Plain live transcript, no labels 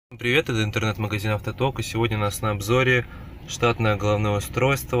привет, это интернет-магазин АвтоТок, и сегодня у нас на обзоре штатное головное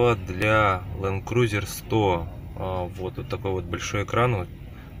устройство для Land Cruiser 100. Вот такой вот большой экран.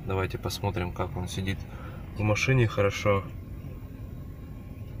 Давайте посмотрим, как он сидит в машине. Хорошо.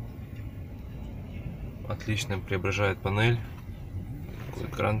 Отлично преображает панель. Такой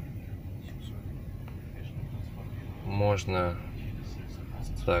экран. Можно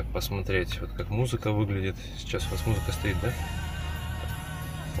так посмотреть, вот как музыка выглядит. Сейчас у вас музыка стоит, да?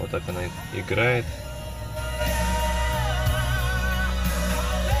 Вот так она играет.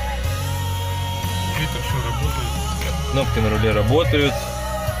 Это все работает. Кнопки на руле работают.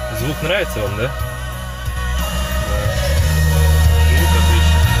 Звук нравится вам, да? Да. Звук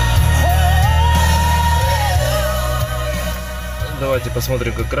отличный. Давайте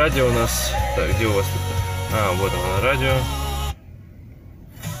посмотрим, как радио у нас. Так, где у вас тут? Вот оно, радио.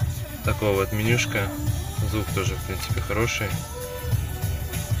 Такое вот менюшка. Звук тоже, в принципе, хороший.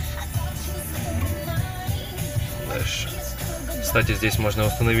 Дальше. Кстати, здесь можно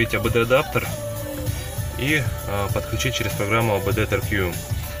установить АБД-адаптер и подключить через программу АБД-TRQ.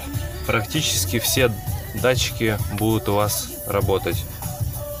 Практически все датчики будут у вас работать.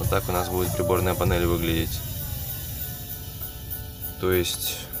 Вот так у нас будет приборная панель выглядеть. То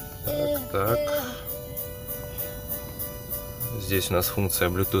есть, так. Здесь у нас функция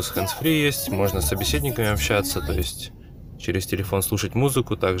Bluetooth hands-free есть. Можно с собеседниками общаться, то есть через телефон слушать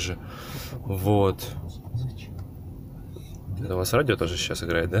музыку также. Вот. У вас радио тоже сейчас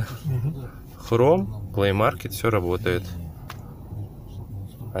играет, да? Chrome, Play Market, все работает.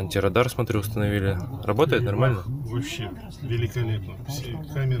 Антирадар, смотрю, установили. Работает нормально? Вообще великолепно. Все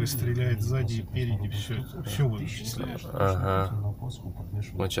камеры стреляют сзади и впереди, все вычисляешь. Ага.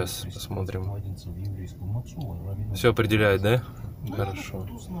 Вот сейчас посмотрим. Все определяет, да? Хорошо.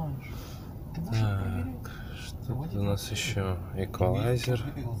 Так, что тут у нас еще? Эквалайзер.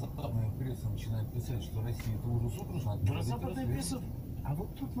 А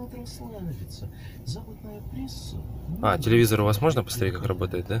вот тут надо расслабиться. Западная пресса. Телевизор у вас можно посмотреть, как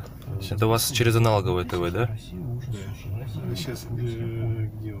работает, да? Это у вас через аналоговое ТВ, да? Да. Сейчас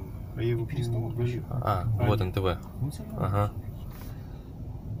где он? А я его удалил. Вот он ТВ. Ага.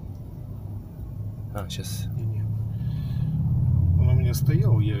 Сейчас. Он у меня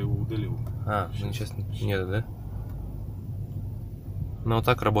стоял, я его удалил. Ну сейчас нет, да? Ну вот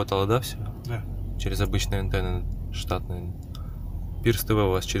так работало, да, все? Да. Через обычные антенны штатные. Пирс ТВ у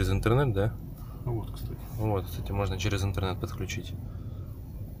вас через интернет, да? Вот, кстати. Вот, кстати, можно через интернет подключить.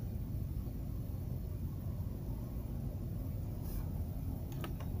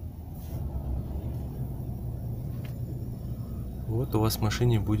 Вот у вас в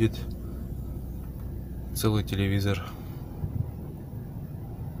машине будет целый телевизор.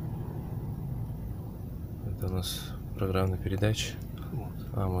 Это у нас программная передача.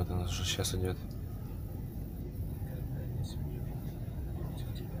 Вот она уже сейчас идет.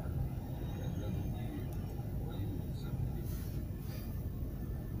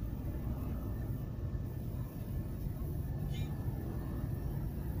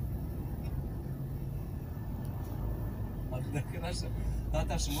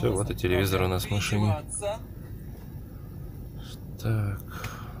 Все, вот и телевизор у нас в машине. Так,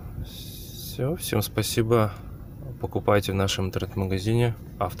 все, всем спасибо. Покупайте в нашем интернет-магазине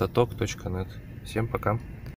autotok.net. Всем пока.